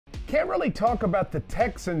Can't really talk about the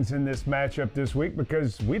Texans in this matchup this week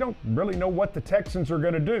because we don't really know what the Texans are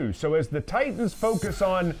going to do. So as the Titans focus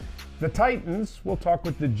on the Titans, we'll talk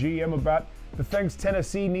with the GM about the things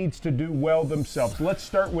Tennessee needs to do well themselves. Let's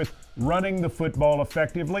start with running the football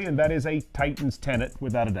effectively, and that is a Titans tenet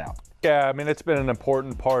without a doubt. Yeah, I mean, it's been an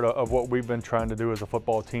important part of what we've been trying to do as a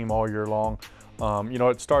football team all year long. You know,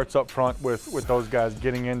 it starts up front with those guys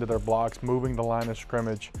getting into their blocks, moving the line of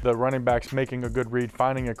scrimmage, the running backs making a good read,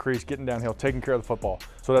 finding a crease, getting downhill, taking care of the football.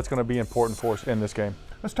 So that's going to be important for us in this game.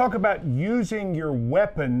 Let's talk about using your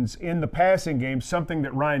weapons in the passing game, something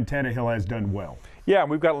that Ryan Tannehill has done well. Yeah,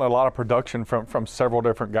 we've gotten a lot of production from several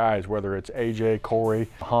different guys, whether it's AJ, Corey,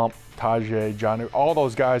 Hump, Tajay, Johnny. All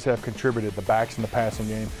those guys have contributed, the backs in the passing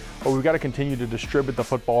game. But we've got to continue to distribute the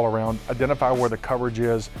football around, identify where the coverage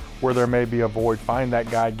is, where there may be a void, find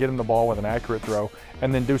that guy, get him the ball with an accurate throw,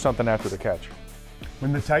 and then do something after the catch.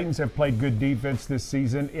 When the Titans have played good defense this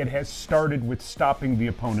season, it has started with stopping the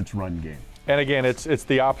opponent's run game. And again, it's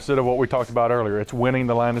the opposite of what we talked about earlier. It's winning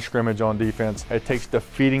the line of scrimmage on defense. It takes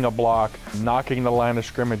defeating a block, knocking the line of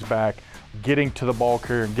scrimmage back, getting to the ball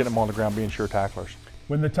carrier and getting them on the ground, being sure tacklers.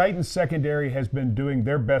 When the Titans secondary has been doing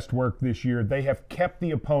their best work this year, they have kept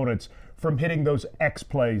the opponents from hitting those X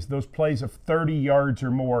plays, those plays of 30 yards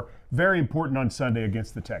or more. Very important on Sunday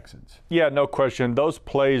against the Texans. Yeah, no question. Those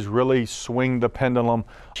plays really swing the pendulum,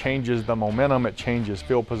 changes the momentum, it changes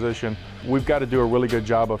field position. We've got to do a really good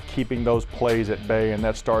job of keeping those plays at bay, and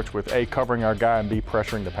that starts with A, covering our guy, and B,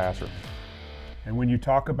 pressuring the passer. And when you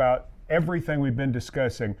talk about everything we've been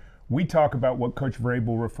discussing, we talk about what Coach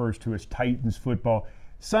Vrabel refers to as Titans football.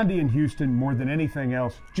 Sunday in Houston, more than anything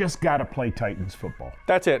else, just got to play Titans football.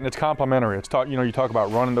 That's it, and it's complementary. It's you talk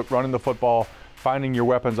about running the football, finding your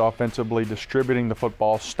weapons offensively, distributing the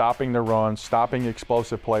football, stopping the run, stopping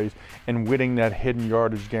explosive plays, and winning that hidden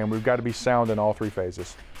yardage game. We've got to be sound in all three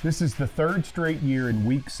phases. This is the third straight year in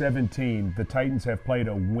Week 17 the Titans have played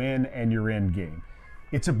a win and you're in game.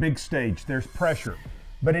 It's a big stage. There's pressure.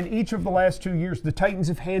 But in each of the last 2 years, the Titans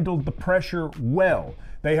have handled the pressure well.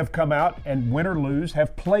 They have come out and, win or lose,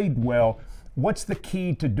 have played well. What's the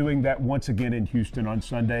key to doing that once again in Houston on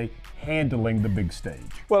Sunday, handling the big stage?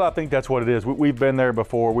 Well, I think that's what it is. We've been there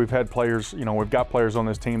before. We've had players, we've got players on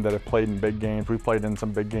this team that have played in big games. We've played in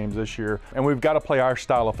some big games this year, and we've got to play our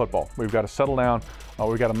style of football. We've got to settle down.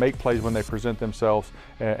 We've got to make plays when they present themselves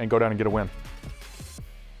and go down and get a win.